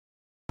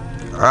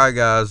Alright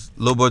guys,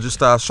 Lil Boy just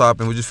started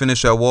shopping. We just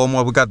finished at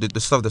Walmart. We got the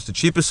stuff that's the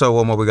cheapest at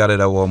Walmart, we got it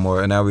at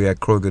Walmart. And now we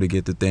at Kroger to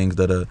get the things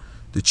that are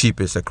the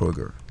cheapest at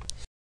Kroger.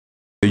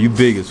 You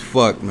big as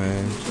fuck,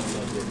 man.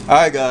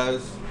 Alright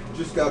guys,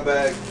 just got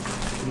back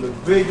from the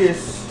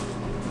biggest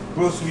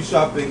grocery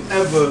shopping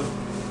ever.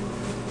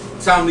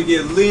 Time to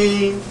get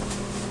lean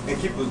and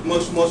keep as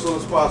much muscle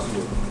as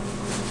possible.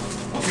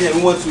 Okay,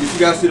 we went to, if you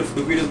guys see the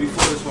videos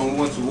before this one, we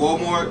went to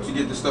Walmart to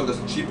get the stuff that's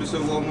the cheapest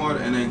at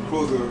Walmart, and then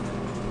Kroger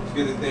to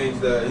get the things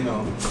that, you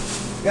know,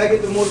 you gotta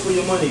get the most for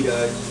your money,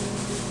 guys.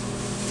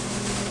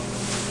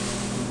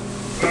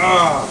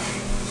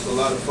 It's a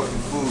lot of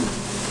fucking food.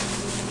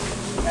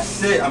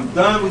 That's it, I'm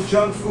done with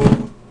junk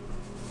food.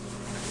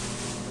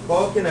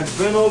 Balkan has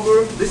been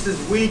over. This is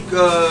week,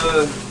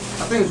 I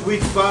think it's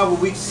week 5 or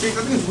week 6.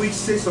 I think it's week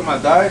 6 of my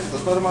diet, the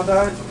start of my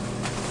diet.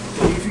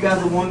 So if you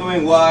guys are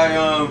wondering why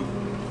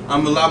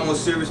I'm a lot more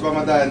serious about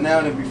my diet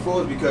now than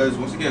before, is because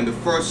once again, the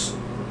first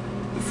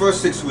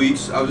 6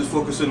 weeks I was just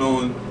focusing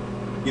on,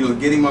 you know,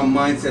 getting my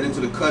mindset into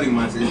the cutting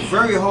mindset. It's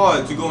very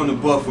hard to go in the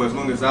buff for as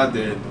long as I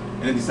did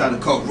and then decide to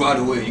cut right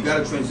away. You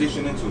gotta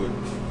transition into it.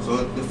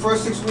 So the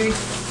first 6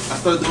 weeks I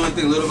started doing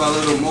things little by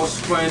little, more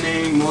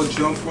sprinting, more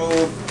jump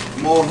rope,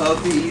 more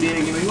healthy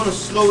eating. You know, you wanna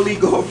slowly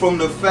go from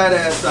the fat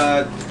ass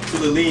side to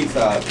the lean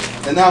side.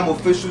 And now I'm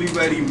officially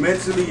ready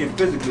mentally and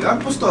physically. I'm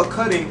gonna start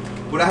cutting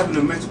without having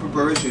the mental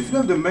preparation. If you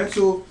have the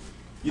mental,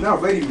 you're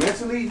not ready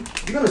mentally,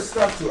 you're gonna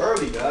stop too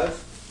early, guys.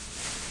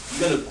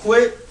 You're gonna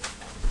quit,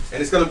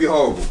 and it's gonna be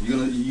horrible.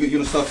 You're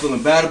gonna start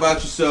feeling bad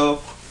about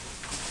yourself,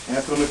 and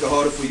that's gonna make it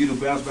harder for you to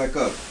bounce back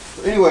up.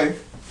 So anyway,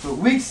 so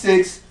week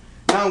 6,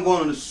 now I'm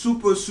going on a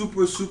super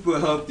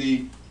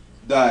healthy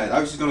diet.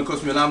 Obviously, it's gonna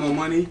cost me a lot more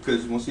money,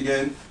 because once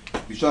again,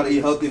 if you try to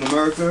eat healthy in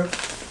America,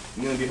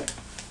 you're gonna be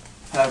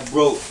half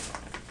broke.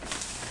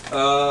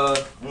 I'm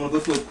gonna go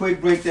through a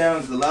quick breakdown.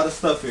 There's a lot of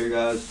stuff here,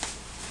 guys.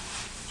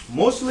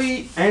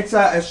 Mostly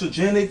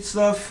anti-estrogenic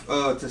stuff,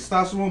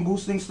 testosterone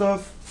boosting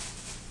stuff.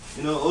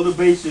 You know, all the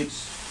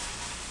basics.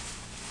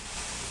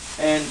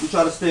 And we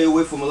try to stay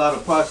away from a lot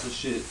of processed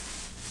shit.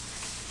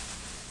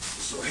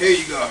 So here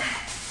you go.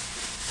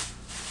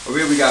 Over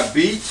here we got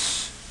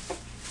beets.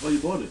 Oh, you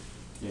bought it?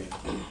 Yeah.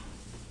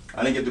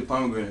 I didn't get the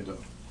pomegranate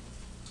though.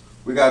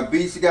 We got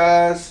beets,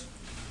 guys.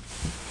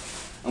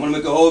 I'm gonna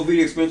make a whole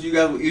video explaining to you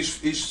guys what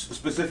each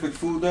specific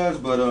food does,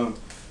 but I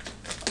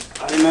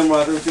didn't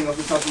memorize everything off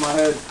the top of my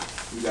head.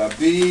 We got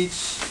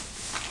beets,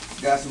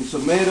 got some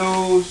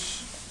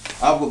tomatoes,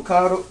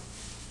 avocado. What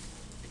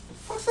the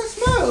fuck's that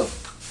smell?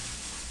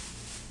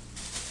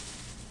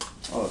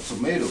 Oh,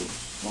 tomatoes.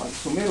 Why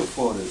tomato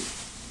powder?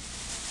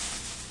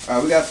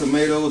 Alright, we got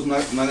tomatoes. I'm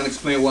not gonna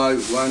explain why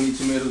I need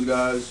tomatoes,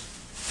 guys.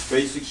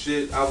 Basic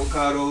shit,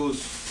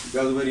 avocados, you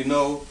guys already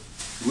know.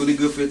 Really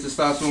good for your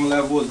testosterone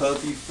levels,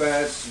 healthy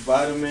fats,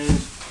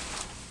 vitamins,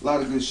 a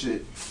lot of good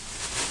shit.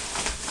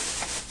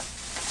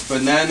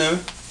 Banana,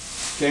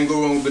 can't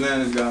go wrong with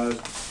bananas, guys.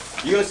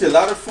 You're gonna see a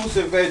lot of fruits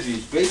and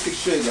veggies, basic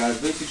shit, guys,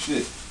 basic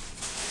shit.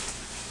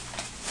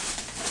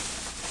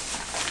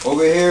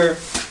 Over here,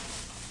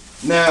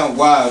 now,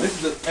 wow, this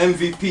is the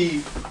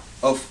MVP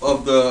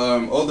of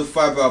the all the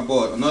fiber I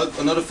bought.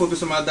 Another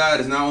focus on my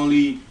diet is not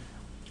only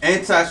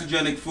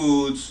anti-estrogenic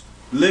foods,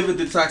 liver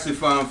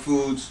detoxifying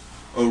foods,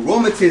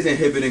 aromatase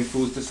inhibiting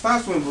foods,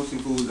 testosterone boosting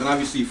foods, and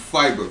obviously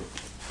fiber.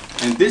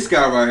 And this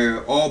guy right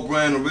here, all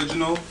brand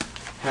original,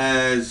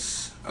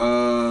 has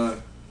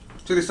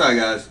check this out,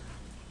 guys,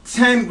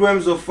 10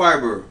 grams of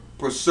fiber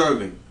per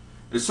serving.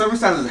 The serving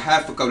size is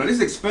half a cup. Now this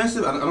is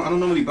expensive. I don't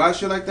normally buy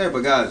shit like that,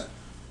 but guys,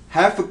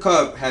 half a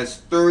cup has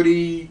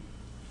 30,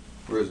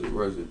 where is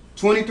it?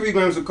 23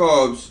 grams of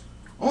carbs,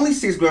 only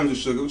 6 grams of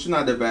sugar, which is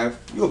not that bad.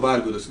 You're a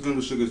bodybuilder, 6 grams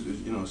of sugar is,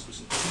 you know,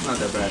 it's not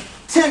that bad.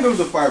 10 grams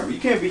of fiber, you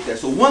can't beat that.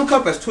 So 1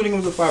 cup has 20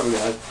 grams of fiber,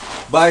 guys.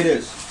 Buy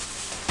this.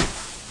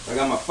 I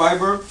got my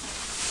fiber.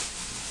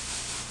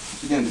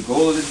 Once again, the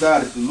goal of this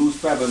diet is to lose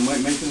fat, but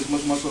maintain as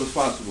much muscle as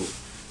possible.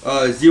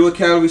 0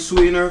 calorie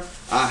sweetener.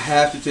 I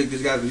have to take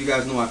this, guys, because you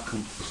guys know I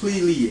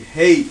completely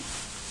hate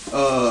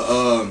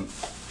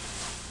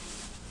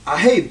I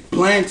hate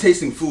bland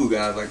tasting food,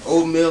 guys, like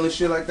oatmeal and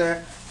shit like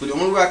that. But the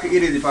only way I can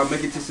eat it is if I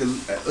make it taste a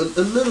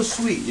little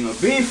sweet. You know,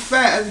 being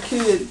fat as a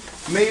kid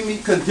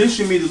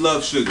conditioned me to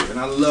love sugar, and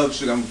I love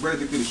sugar. I'm very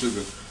addicted to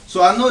sugar.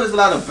 So I know there's a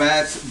lot of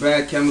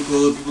bad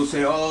chemicals. People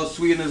say, oh,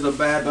 sweeteners are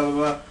bad, blah, blah,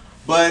 blah.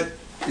 But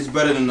it's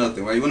better than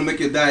nothing, right? You want to make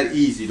your diet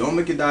easy. Don't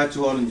make your diet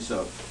too hard on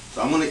yourself.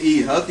 So I'm going to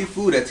eat healthy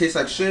food that tastes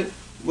like shit,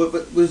 but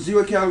with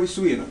 0 calorie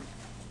sweetener.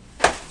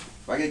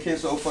 If I get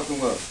cancer, oh fucking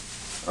well.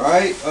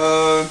 Alright,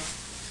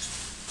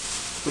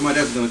 so my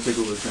dad's going to take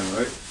over the channel,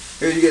 right?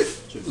 Here you get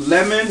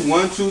lemon,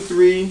 1, 2,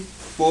 3,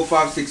 4,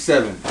 5, 6,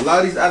 7. A lot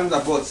of these items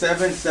I bought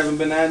 7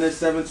 bananas,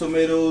 7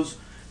 tomatoes,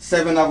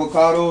 7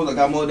 avocados. I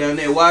got more down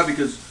there. Why?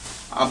 Because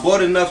I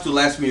bought enough to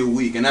last me a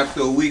week. And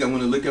after a week, I'm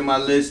going to look at my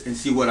list and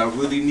see what I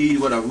really need,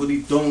 what I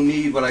really don't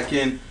need, what I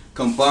can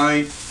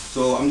combine.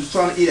 So I'm just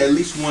trying to eat at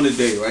least 1 a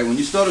day, right? When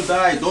you start a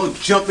diet, don't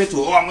jump into,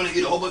 oh, I'm going to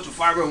eat a whole bunch of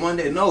fiber in 1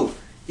 day. No,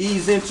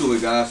 ease into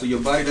it, guys, so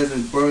your body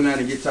doesn't burn out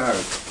and get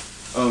tired.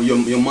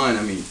 your mind,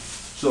 I mean.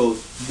 So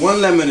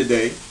 1 lemon a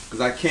day,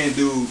 because I can't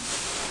do,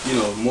 you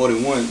know, more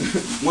than one.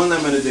 1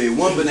 lemon a day,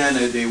 1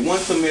 banana a day, 1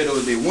 tomato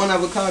a day, 1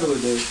 avocado a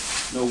day.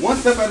 No, 1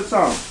 step at a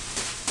time.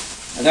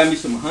 I got me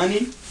some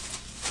honey.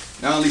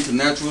 Not only some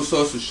natural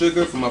source of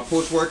sugar for my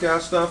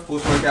post-workout stuff,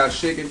 post-workout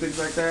shake and things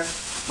like that,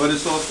 but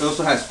it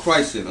also has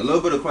chrysin, a little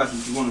bit of chrysin,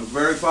 which is one of the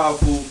very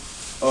powerful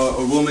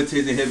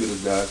aromatase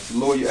inhibitors, guys, to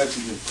lower your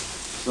estrogen.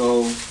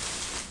 So,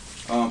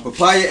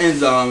 papaya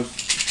enzymes,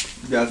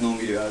 you guys know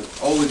me, guys,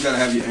 always gotta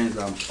have your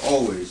enzymes,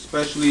 always,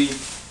 especially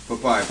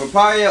papaya.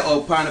 Papaya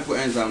or pineapple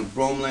enzymes,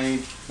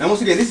 bromelain. Now,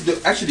 once again, this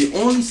is actually the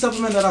only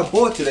supplement that I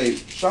bought today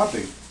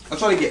shopping. I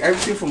try to get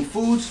everything from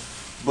foods,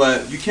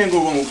 but you can't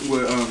go wrong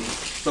with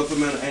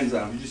supplemental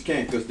enzymes. You just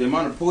can't, because the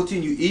amount of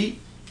protein you eat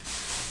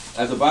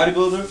as a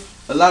bodybuilder,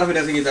 a lot of it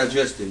doesn't get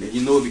digested, and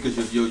you know it because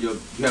you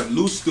have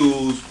loose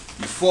stools,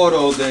 you fought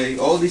all day,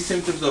 all these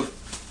symptoms of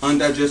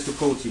undigested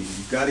protein.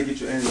 You gotta get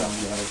your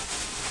enzymes, guys.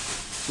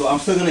 So I'm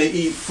still gonna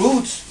eat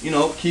fruits, you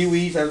know,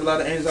 kiwis has a lot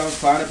of enzymes,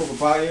 pineapple,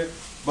 papaya,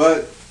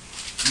 but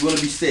you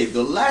wanna be safe.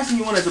 The last thing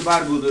you want as a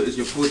bodybuilder is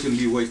your protein to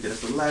be wasted.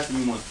 That's the last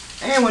thing you want.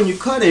 And when you're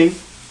cutting,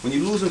 when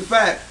you're losing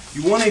fat,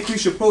 you want to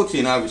increase your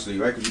protein, obviously,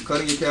 right? Because you're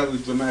cutting your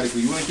calories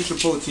dramatically. You want to increase your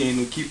protein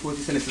and keep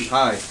protein synthesis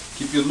high.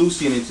 Keep your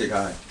leucine intake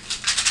high.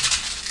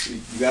 You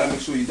got to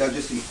make sure you're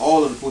digesting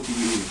all of the protein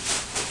you eat.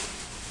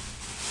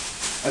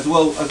 As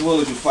well as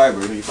your fiber.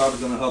 Your fiber's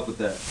going to help with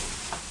that.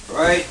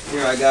 All right,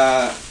 here I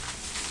got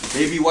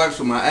baby wipes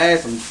for my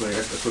ass. I'm just playing.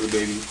 That's for the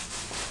baby.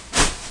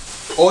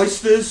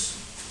 Oysters.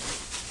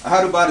 I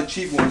had to buy the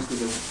cheap ones because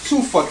they're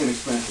too fucking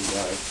expensive,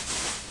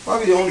 guys.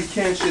 Probably the only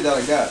canned shit that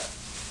I got.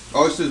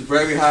 Oysters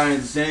very high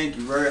in zinc,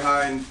 very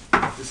high in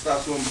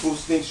testosterone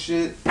boosting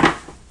shit.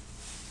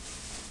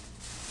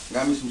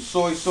 Got me some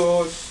soy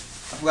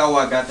sauce. I forgot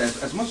why I got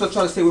that. As much as I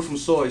try to stay away from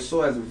soy,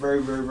 soy has a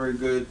very, very, very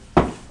good,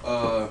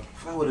 I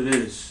forgot what it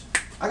is.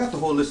 I got the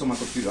whole list on my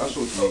computer. I'll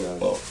show it to you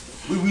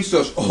guys. We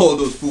researched all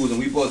those foods and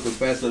we bought the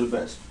best of the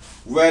best.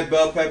 Red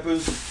bell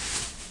peppers.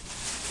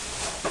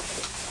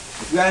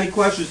 If you got any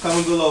questions,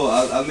 comment below.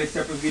 I'll make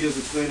separate videos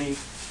explaining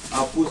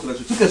our food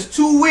selection. It took us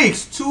 2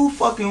 weeks, 2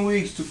 fucking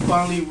weeks to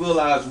finally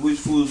realize which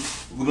foods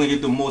we're gonna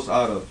get the most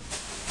out of.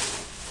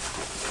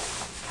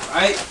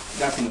 Alright,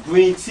 got some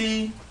green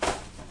tea.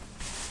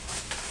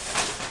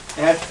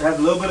 It has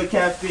a little bit of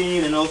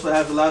caffeine and also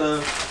has a lot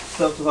of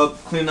stuff to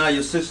help clean out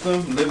your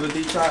system, liver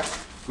detox.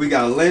 We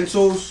got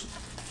lentils.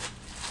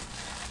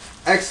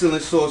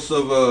 Excellent source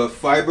of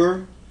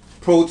fiber,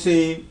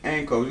 protein,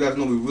 and carbs. You guys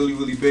know we're really,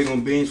 really big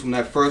on beans from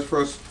that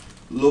first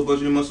low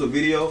budget muscle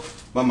video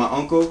by my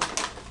uncle.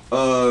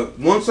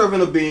 1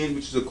 serving of beans,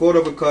 which is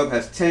 1/4 cup,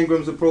 has 10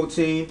 grams of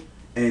protein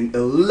and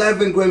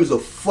 11 grams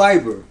of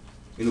fiber.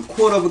 In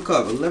 1/4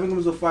 cup, 11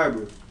 grams of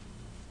fiber.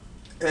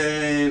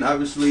 And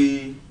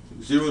obviously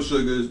 0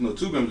 sugars, no,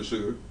 2 grams of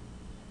sugar,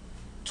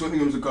 20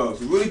 grams of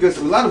carbs. It's really good.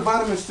 A lot of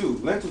vitamins too.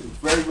 Lentils are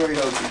very, very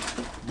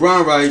healthy.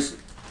 Brown rice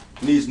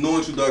needs no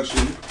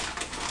introduction.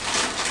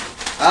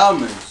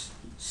 Almonds,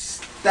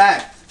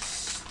 stacked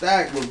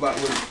with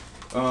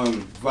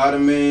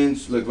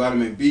vitamins like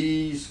vitamin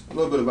B's, a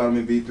little bit of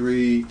vitamin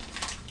B3,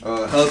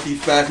 healthy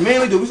fats.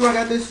 Mainly the reason why I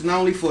got this is not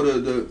only for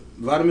the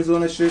vitamins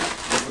on that shit,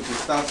 but for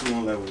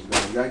testosterone levels,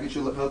 guys. You gotta get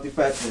your healthy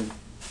fats in.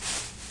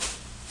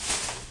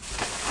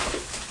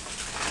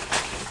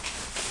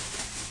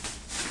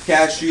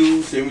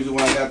 Cashews, same reason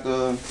why I got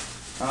the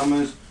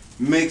almonds.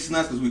 Mixed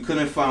nuts, because we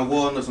couldn't find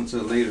walnuts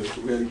until later, so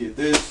we had to get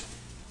this.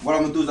 What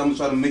I'm gonna do is I'm gonna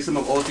try to mix them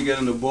up all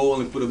together in a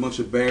bowl and put a bunch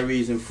of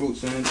berries and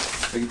fruits in.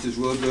 Make it just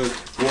real good.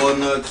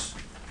 Walnuts.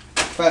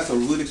 Fats are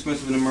really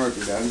expensive in America,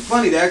 guys. It's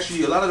funny, that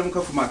actually a lot of them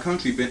come from my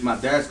country, my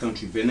dad's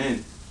country,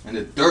 Benin, and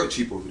they're dirt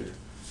cheap over there.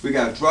 We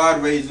got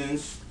dried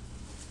raisins.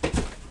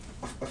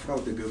 I forgot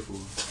what they're good for.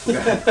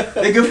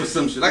 They're good for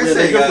some shit. Like I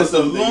said, guys, it's a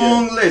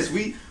long list.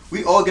 We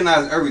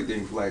organize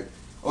everything, like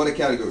all the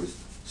categories.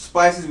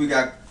 Spices, we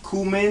got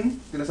cumin.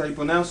 That's how you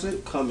pronounce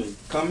it? Cumin.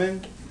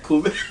 Cumin?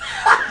 Cumin?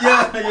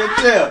 Yeah, you're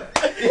chill.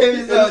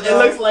 It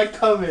looks like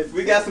cumin.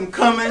 We got some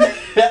cumin,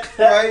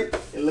 right?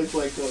 It looks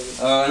like cumin.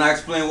 And I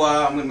explain why.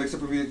 I'm going to mix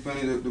up a video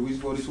explaining the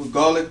reason for this with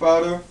garlic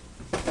powder.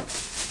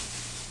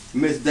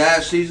 Miss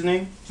Dash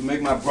seasoning to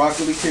make my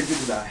broccoli taste good,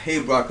 because I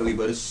hate broccoli,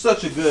 but it's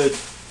such a good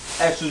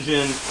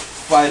estrogen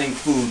fighting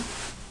food.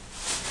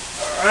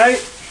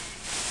 Alright.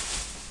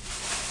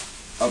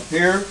 Up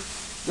here.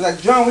 They're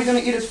like, John, we're gonna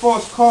eat as far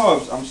as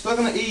carbs. I'm still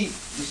gonna eat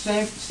the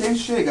same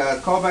shit,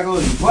 guys. Carb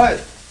backloading. But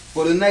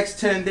for the next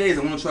 10 days,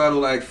 I'm gonna try to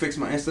like fix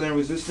my insulin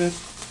resistance,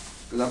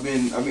 because I've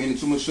been eating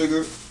too much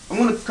sugar. I'm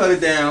gonna cut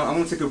it down. I'm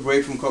gonna take a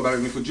break from carb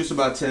backloading for just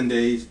about 10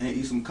 days and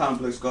eat some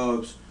complex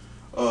carbs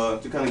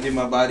to kind of give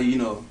my body, you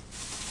know,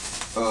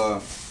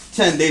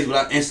 10 days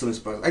without insulin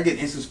spikes. I get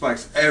insulin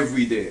spikes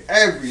every day,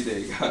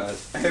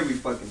 guys, every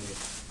fucking day.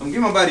 I'm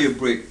giving my body a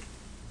break,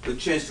 a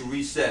chance to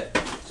reset.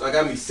 So I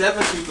got me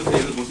 7 sweet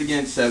potatoes, once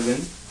again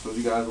 7, show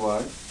you guys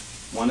why,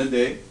 1 a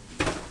day.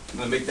 I'm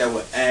gonna make that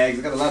with eggs.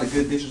 I got a lot of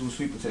good dishes with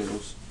sweet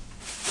potatoes.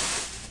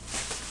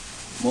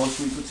 More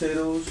sweet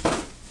potatoes.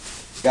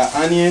 Got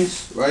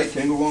onions, right?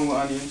 Can't go wrong with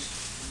onions.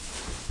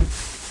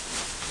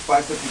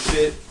 spice up your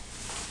shit.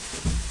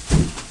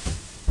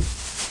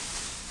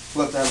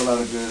 Plus, I have a lot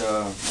of good,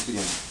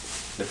 again,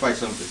 they fight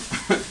something.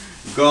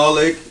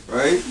 Garlic,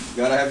 right? You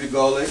gotta have your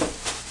garlic.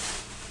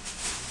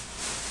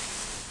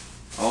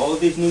 All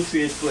of these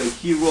nutrients play a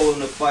key role in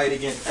the fight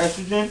against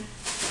estrogen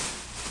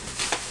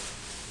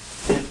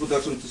and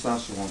production of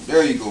testosterone.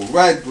 There you go.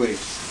 Red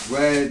grapes.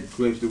 Red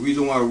grapes. The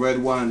reason why red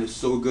wine is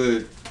so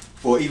good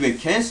for even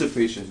cancer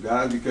patients,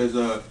 guys,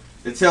 because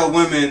they tell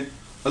women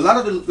a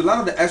lot of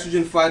the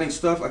estrogen fighting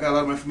stuff. I got a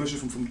lot of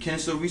information from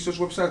cancer research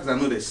websites because I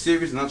know they're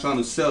serious. They're not trying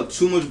to sell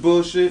too much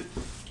bullshit,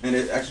 and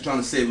they're actually trying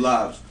to save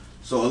lives.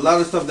 So a lot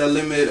of stuff that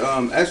limit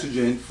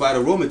estrogen fight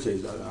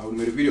aromatase. I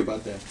made a video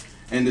about that.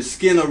 And the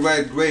skin of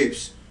red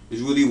grapes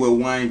is really where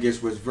wine gets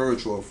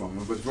resveratrol from.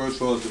 And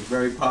resveratrol is a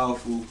very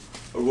powerful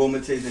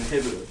aromatase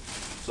inhibitor.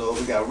 So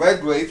we got red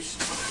grapes,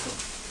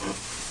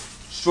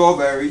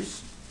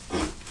 strawberries,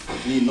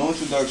 need no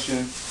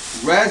introduction,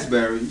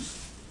 raspberries,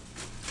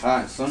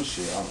 and some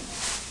shit, I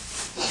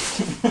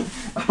don't know.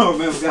 I don't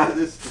remember,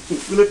 guys.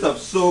 We looked up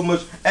so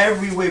much,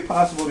 every way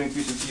possible to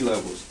increase the T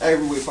levels,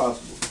 every way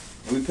possible.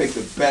 And we picked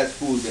the best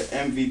foods, the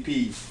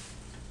MVPs.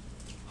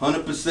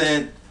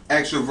 100%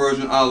 extra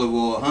virgin olive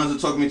oil. Hans will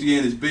talk me to get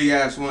in this big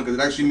ass one because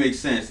it actually makes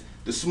sense.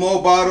 The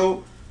small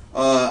bottle,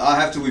 I'll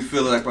have to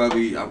refill it. I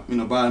probably,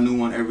 buy a new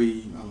one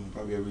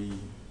probably every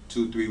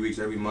 2-3 weeks,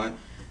 every month.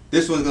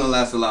 This one's gonna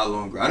last a lot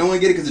longer. I don't want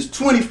to get it because it's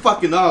 $20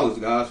 fucking,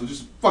 guys, for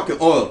just fucking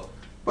oil.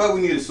 But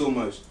we need it so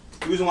much.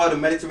 The reason why the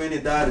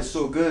Mediterranean diet is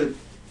so good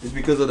is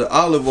because of the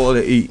olive oil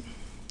they eat.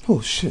 Oh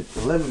shit,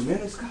 11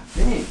 minutes? God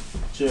damn.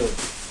 Chill.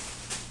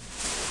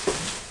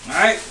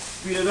 Alright,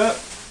 speed it up.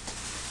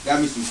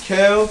 Got me some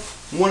kale.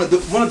 One of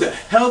the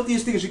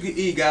healthiest things you can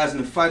eat, guys, in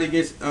the fight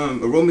against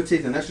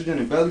aromatase and estrogen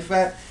and belly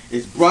fat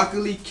is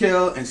broccoli,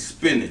 kale, and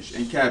spinach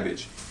and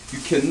cabbage. You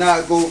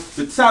cannot go,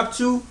 the top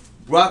two,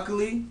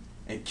 broccoli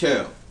and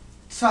kale.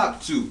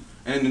 Top two.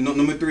 And the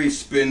number 3 is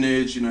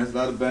spinach, has a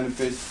lot of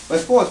benefits. But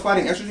as far as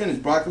fighting estrogen, it's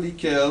broccoli,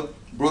 kale,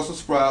 Brussels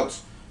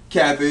sprouts,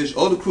 cabbage,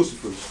 all the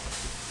crucifers,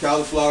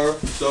 cauliflower.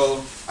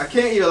 So I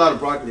can't eat a lot of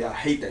broccoli. I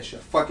hate that shit.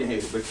 I fucking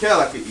hate it. But kale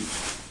I can eat.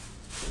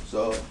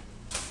 So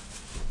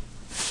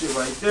shit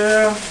right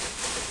there.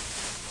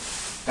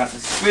 Got the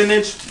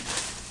spinach,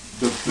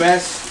 the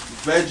best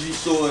veggie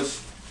source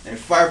and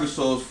fiber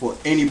source for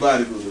any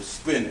bodybuilder.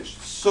 Spinach.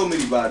 So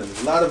many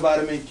vitamins. A lot of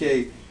vitamin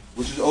K,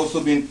 which is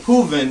also been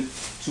proven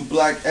to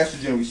block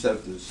estrogen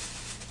receptors,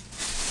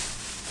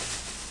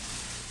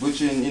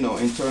 which in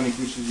turn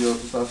increases your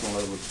testosterone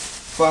levels.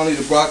 Finally,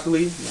 the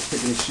broccoli. I'm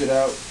picking this shit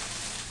out.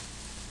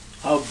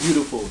 How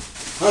beautiful.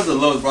 Hunter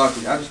loves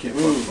broccoli. I just can't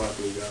fuck with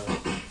broccoli,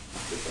 guys.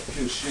 It's a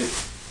pure shit.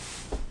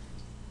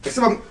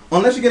 Except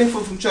unless you're getting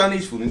food from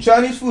Chinese food. And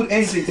Chinese food,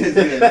 anything tastes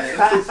good, man.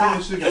 There's so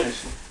much sugar in that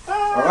shit.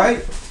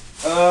 Alright?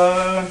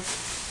 God,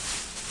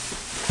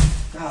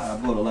 I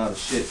bought a lot of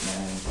shit,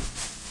 man.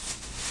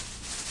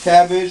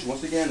 Cabbage,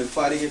 once again, the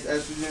fight against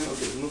estrogen.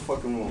 Okay, there's no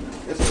fucking wrong.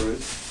 Yes, there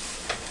is.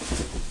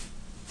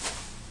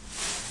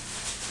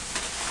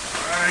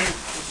 Alright,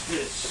 what's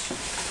this?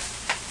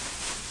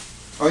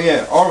 Oh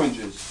yeah,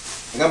 oranges.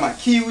 I got my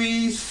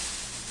kiwis.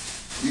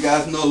 You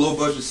guys know low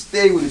budget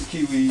stay with his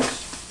kiwis.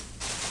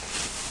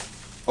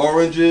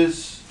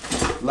 Oranges,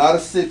 a lot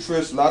of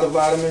citrus, a lot of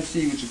vitamin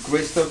C, which is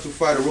great stuff to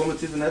fight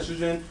aromatase and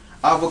estrogen.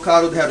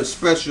 Avocado, they had a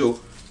special,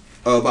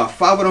 about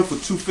 5 of them for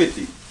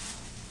 $2.50.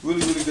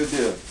 Really, really good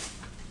deal.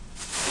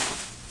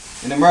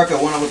 In America,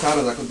 one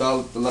avocado is like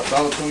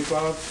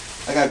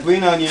 $1.25. I got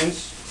green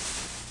onions,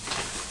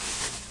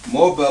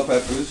 more bell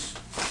peppers.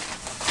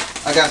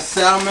 I got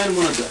salmon,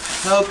 one of the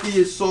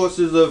healthiest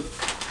sources of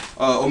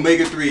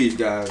omega-3s,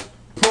 guys.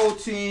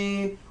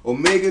 Protein,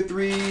 omega-3s,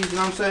 you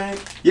know what I'm saying?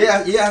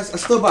 Yeah, I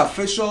still buy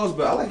fish oils,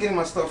 but I like getting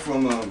my stuff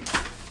from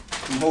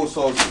whole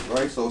sources,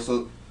 right?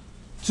 So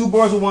 2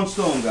 birds with 1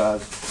 stone,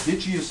 guys.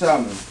 Get you your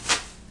salmon.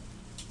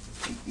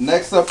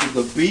 Next up is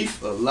the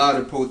beef. A lot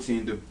of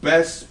protein. The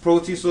best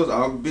protein source,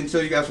 I've been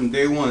telling you guys from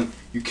day one,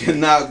 you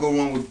cannot go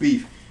wrong with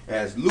beef. It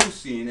has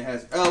leucine, it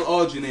has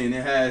L-arginine,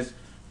 it has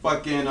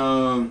fucking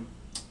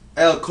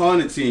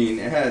L-carnitine,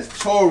 it has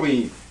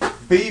taurine.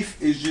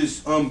 Beef is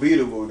just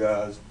unbeatable,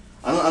 guys.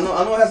 I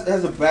know it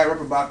has a bad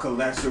rep about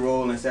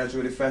cholesterol and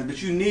saturated fats,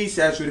 but you need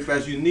saturated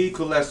fats, you need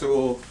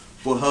cholesterol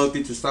for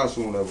healthy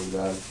testosterone levels,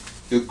 guys.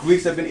 The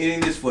Greeks have been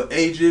eating this for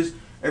ages.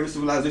 Every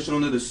civilization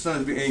under the sun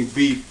has been eating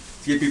beef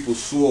to get people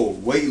swole,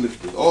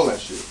 weightlifters, all that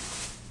shit.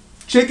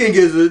 Chicken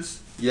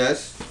gizzards,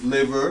 yes,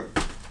 liver,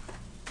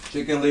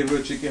 chicken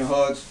liver, chicken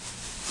hearts,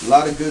 a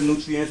lot of good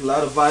nutrients, a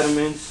lot of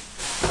vitamins.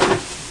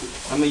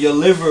 I mean, your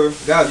liver,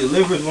 guys, your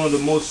liver is one of the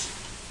most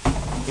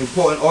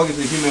important organs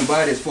in the human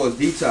body as far as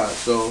detox.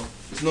 So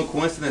it's no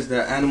coincidence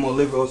that animal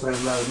liver also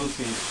has a lot of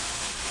nutrients.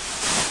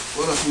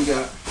 What else we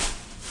got?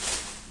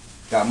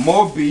 Got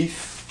more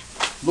beef.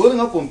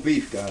 Loading up on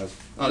beef, guys.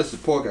 Oh, this is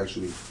pork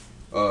actually.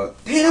 Damn,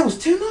 that was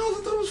 $10.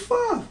 I thought it was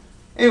 $5.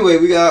 Anyway,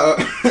 we got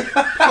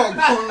pork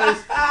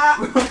boneless,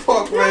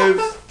 pork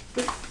ribs.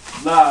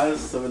 Nah,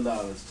 it's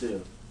 $7.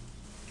 Chill.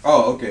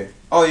 Oh, okay.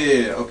 Oh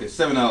yeah, okay,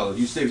 $7.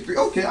 You saved $3.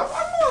 Okay, I'm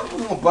I'm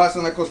gonna buy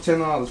something that costs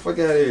 $10. Fuck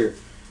out of here.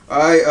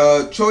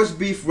 Alright, choice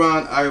beef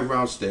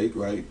round steak,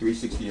 right?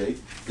 $3.68.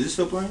 Is it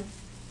still playing?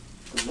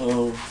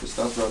 No. It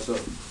stops right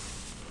up.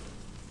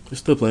 It's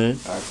still playing.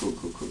 Alright, cool.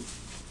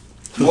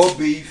 More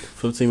beef.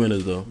 15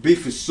 minutes though.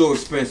 Beef is so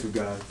expensive,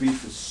 guys.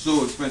 Beef is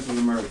so expensive in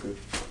America.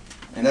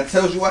 And that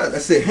tells you what. I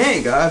said,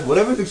 hey, guys,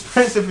 whatever's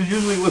expensive is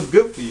usually what's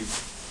good for you.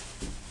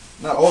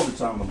 Not all the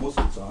time, but most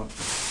of the time.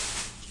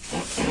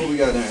 What we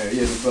got in here?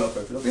 Yeah, the bell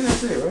pepper. I think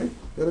that's it, right?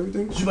 Got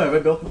everything? Did you buy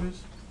red bell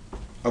peppers?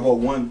 I bought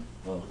one.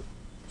 Oh.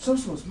 Some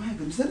smells mad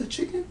good. Is that a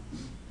chicken?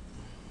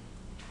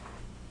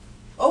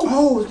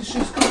 Oh, the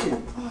shit's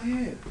cooking. Oh,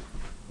 yeah.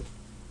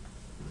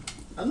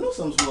 I know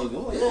something smells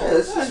good. Yeah,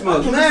 this shit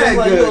smells mad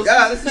good.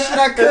 God, this is shit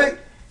I cooked.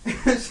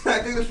 This shit I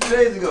cooked a few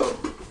days ago.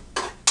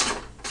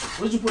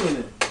 What did you put in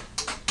there?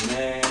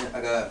 Man,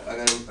 I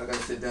gotta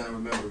sit down and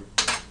remember.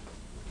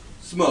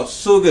 Smells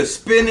so good.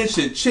 Spinach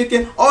and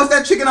chicken. Oh, it's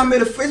that chicken I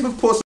made a Facebook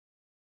post.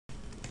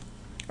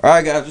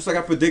 Alright guys, just like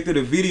I predicted,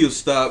 the video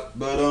stopped.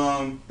 But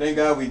thank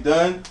God we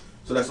done.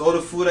 So that's all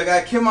the food I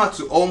got. It came out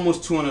to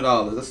almost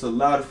 $200. That's a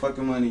lot of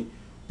fucking money.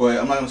 But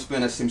I'm not gonna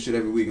spend that same shit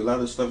every week. A lot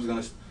of the stuff is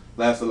gonna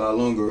last a lot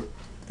longer.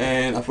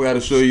 And I forgot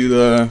to show you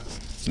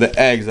the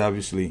eggs,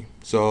 obviously.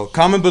 So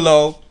comment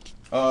below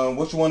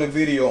what you want a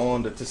video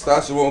on, the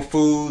testosterone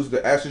foods, the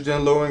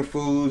estrogen lowering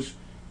foods,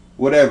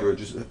 whatever.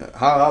 Just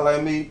holla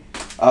at me.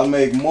 I'll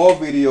make more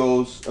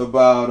videos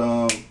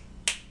about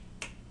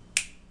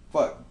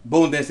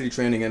bone density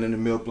training and then the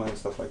meal plan,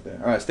 stuff like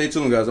that. All right, stay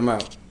tuned, guys. I'm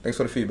out. Thanks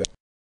for the feedback.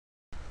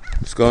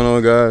 What's going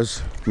on,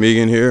 guys?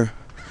 Megan here,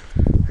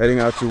 heading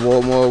out to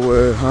Walmart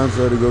with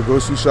Hansa to go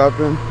grocery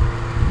shopping.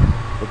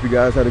 Hope you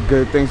guys had a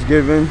good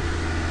Thanksgiving.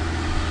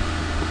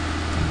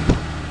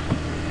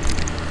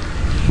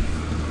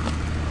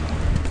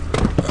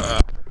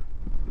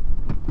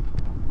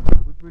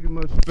 We pretty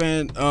much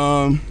spent